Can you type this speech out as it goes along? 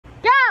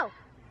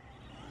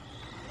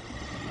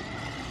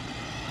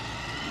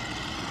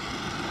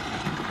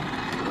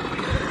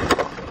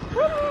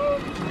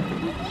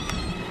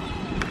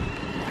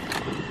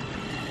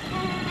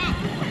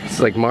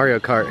It's like Mario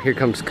Kart. Here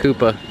comes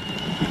Koopa.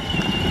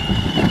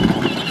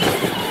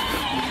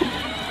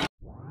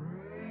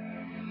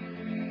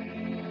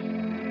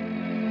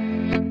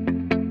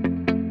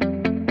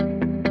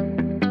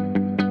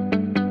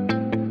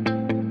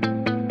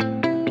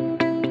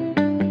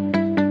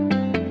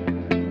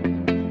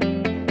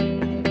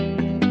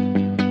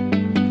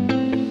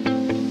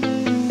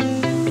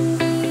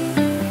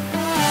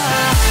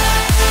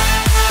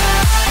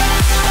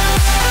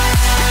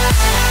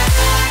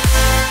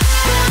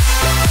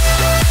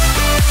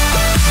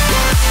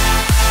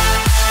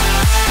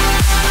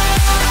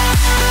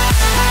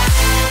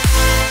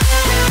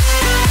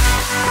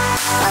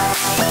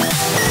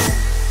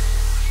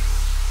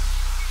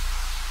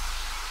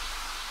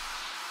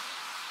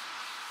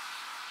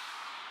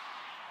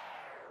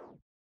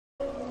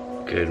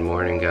 Good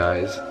morning,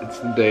 guys. It's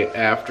the day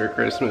after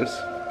Christmas.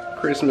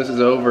 Christmas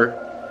is over.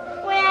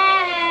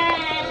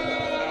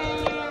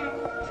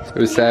 It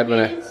was sad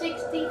when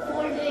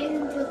 64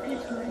 days until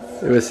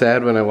Christmas. It was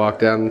sad when I walked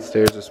down the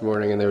stairs this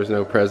morning and there was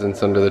no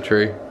presents under the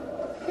tree.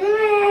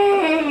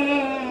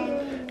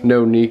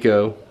 No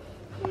Nico.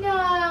 No.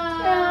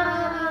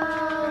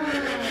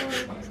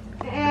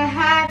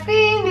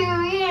 Happy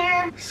New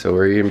Year. So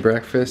we're eating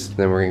breakfast,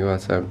 then we're gonna go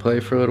outside and play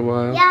for a little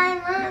while. Yeah, I'm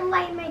gonna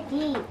ride my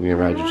Jeep. You gonna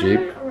ride your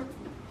Jeep?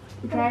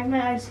 Drive my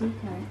RC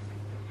car.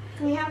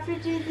 We have to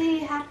do the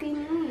Happy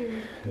New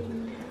Year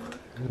thing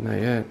now.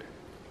 Not yet.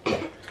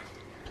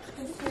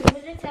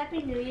 It's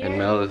Happy New Year. And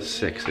Mel is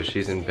sick, so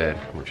she's in bed.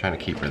 We're trying to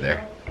keep her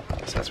there.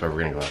 So that's why we're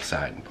gonna go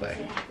outside and play.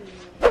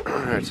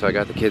 Alright, so I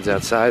got the kids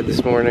outside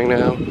this morning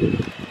now.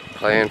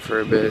 Playing for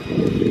a bit.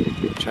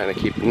 Trying to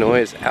keep the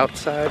noise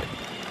outside.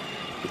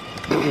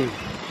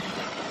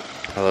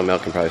 Although Mel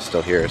can probably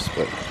still hear us,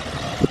 but...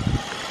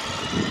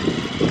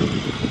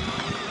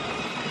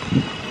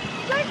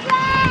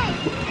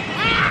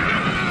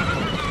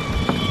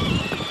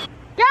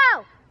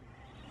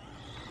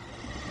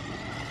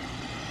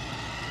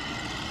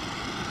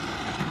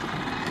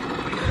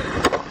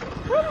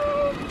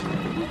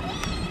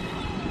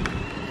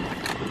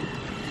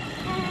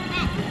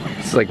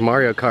 It's like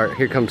Mario Kart.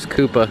 Here comes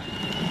Koopa.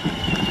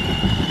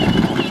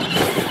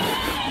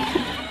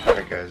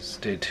 Alright guys,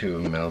 day 2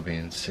 of Mel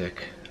being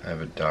sick. I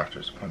have a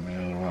doctor's appointment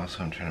in a little while,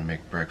 so I'm trying to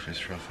make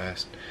breakfast real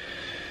fast.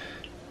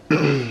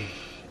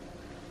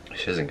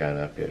 She hasn't gotten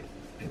up yet.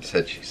 It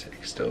said she's sick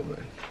still, but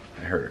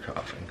I heard her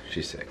coughing.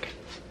 She's sick.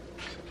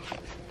 So,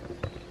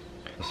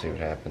 we'll see what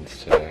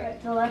happens today.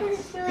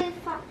 It's really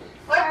far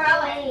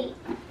away.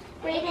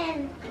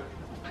 Brayden,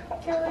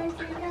 the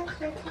Nintendo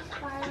Switch is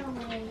far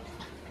away.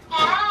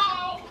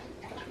 Hi.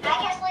 Hi,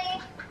 Kesley.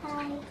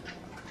 Hi.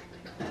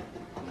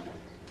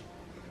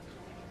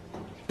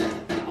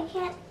 I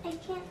can't.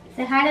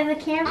 Say hi to the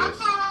camera.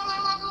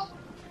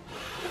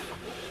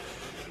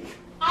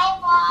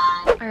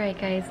 Hi, Vlog. Alright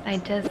guys, I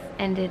just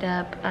ended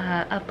up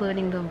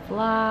uploading the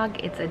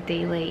vlog. It's a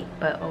day late,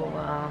 but oh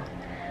well.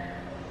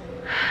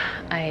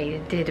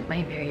 I did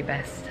my very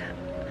best.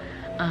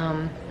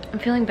 I'm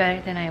feeling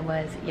better than I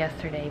was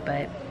yesterday,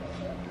 but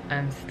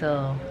I'm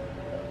still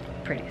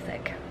pretty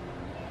sick.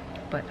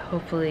 But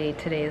hopefully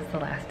today is the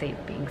last day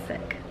of being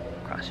sick.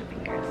 Cross your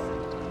fingers.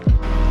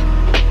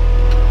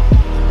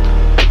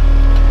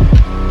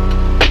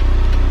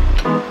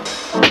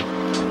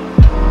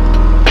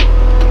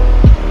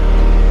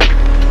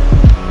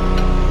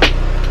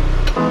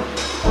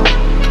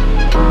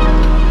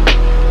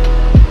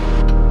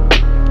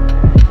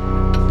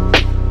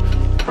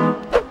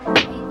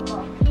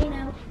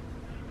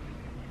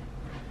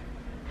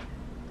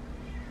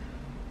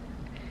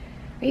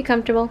 Are you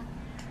comfortable?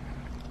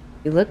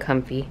 You look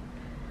comfy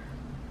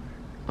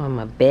on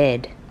my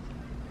bed.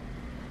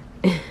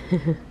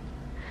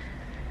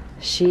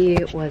 She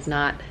was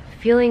not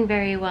feeling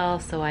very well,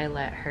 so I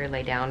let her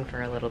lay down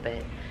for a little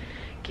bit.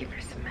 Gave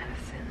her some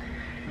medicine.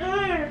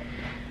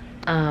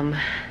 I'm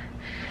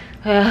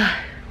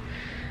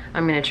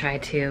gonna try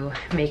to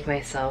make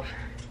myself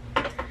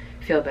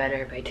feel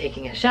better by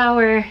taking a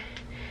shower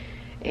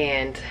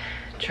and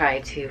try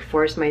to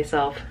force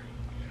myself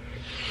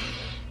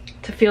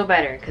to feel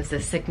better, because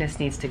this sickness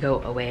needs to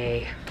go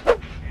away.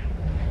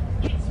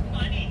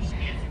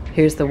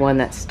 Here's the one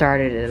that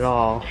started it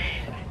all.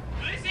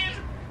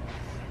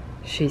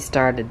 She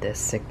started this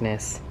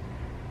sickness.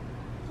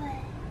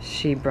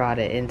 She brought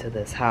it into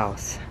this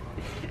house.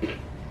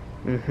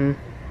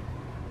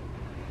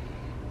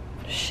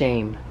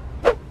 Shame.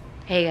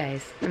 Hey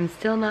guys, I'm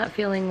still not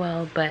feeling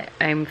well, but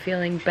I'm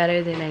feeling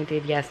better than I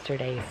did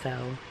yesterday,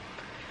 so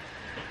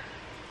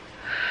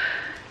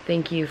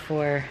thank you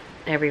for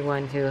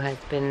everyone who has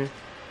been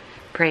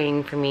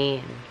praying for me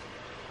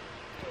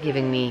and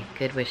giving me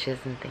good wishes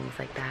and things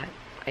like that.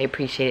 I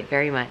appreciate it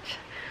very much.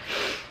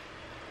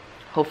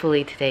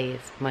 Hopefully today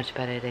is much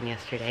better than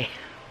yesterday.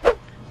 Are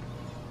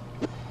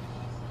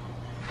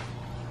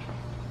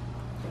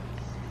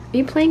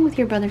you playing with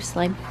your brother's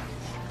slime?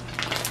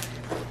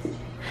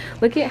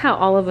 Look at how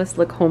all of us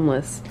look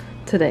homeless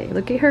today.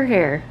 Look at her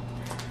hair.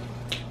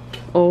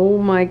 Oh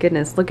my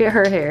goodness, look at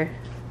her hair.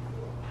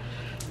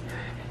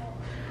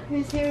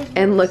 Whose hair is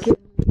And look at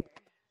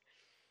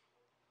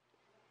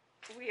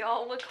We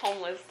all look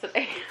homeless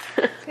today.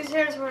 Whose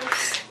hair is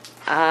worse?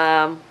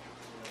 I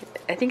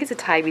think it's a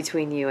tie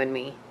between you and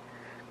me.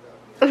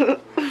 So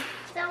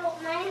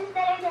mine is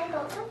better than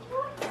both of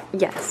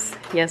yours? Yes,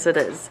 yes it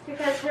is.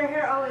 Because her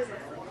hair always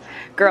looks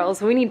like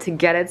Girls, we need to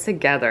get it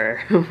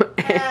together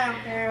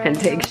and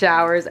take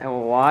showers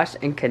and wash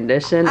and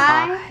condition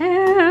our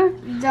hair.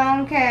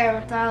 Don't care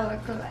what I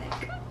look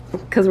like.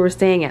 Because we're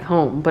staying at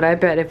home, but I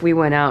bet if we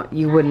went out,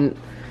 you wouldn't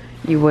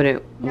No, want.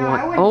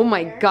 I wouldn't Oh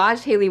my care.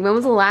 gosh, Haley, when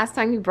was the last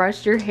time you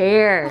brushed your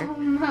hair?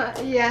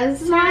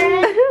 Yes,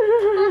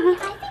 I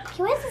think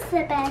yours is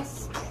the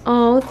best.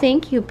 Oh,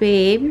 thank you,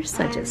 babe. You're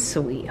such a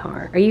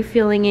sweetheart. Are you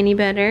feeling any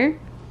better?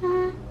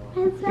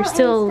 You're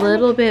still a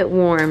little bit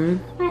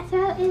warm. My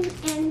throat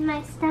is, and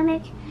my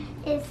stomach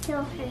is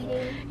still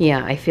hurting.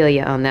 Yeah, I feel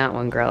you on that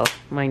one, girl.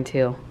 Mine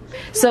too.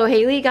 So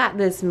Haley got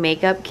this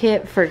makeup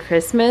kit for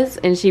Christmas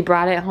and she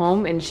brought it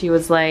home and she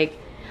was like,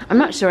 I'm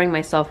not showing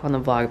myself on the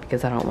vlog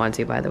because I don't want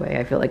to, by the way.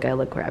 I feel like I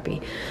look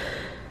crappy.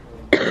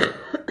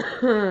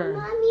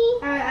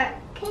 Mommy,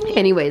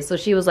 Anyway, so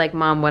she was like,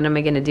 Mom, what am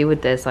I gonna do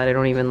with this? I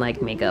don't even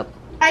like makeup.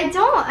 I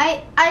don't.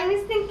 I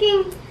was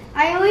thinking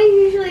I only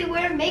usually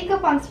wear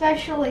makeup on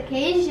special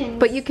occasions.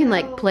 But you can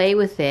like play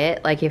with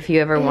it, like if you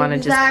ever want to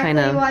just kind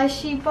Exactly of. why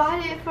she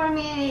bought it for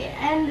me,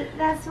 and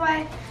that's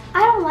why I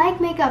don't like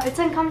makeup. It's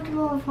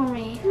uncomfortable for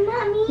me.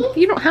 Mommy.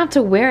 You don't have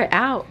to wear it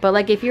out, but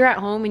like if you're at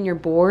home and you're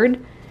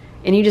bored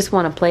and you just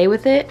want to play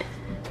with it,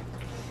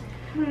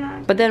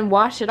 but then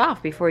wash it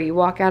off before you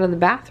walk out of the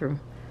bathroom.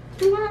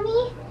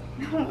 Mommy.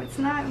 No, it's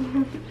not.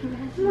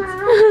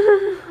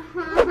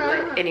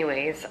 But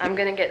anyways, I'm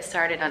gonna get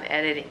started on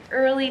editing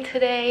early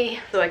today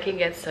so I can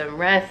get some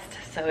rest.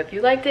 So if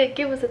you liked it,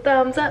 give us a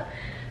thumbs up.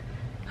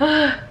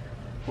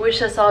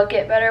 Wish us all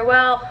get better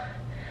well.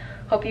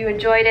 Hope you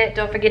enjoyed it.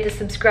 Don't forget to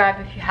subscribe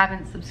if you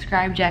haven't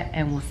subscribed yet,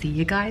 and we'll see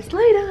you guys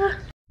later.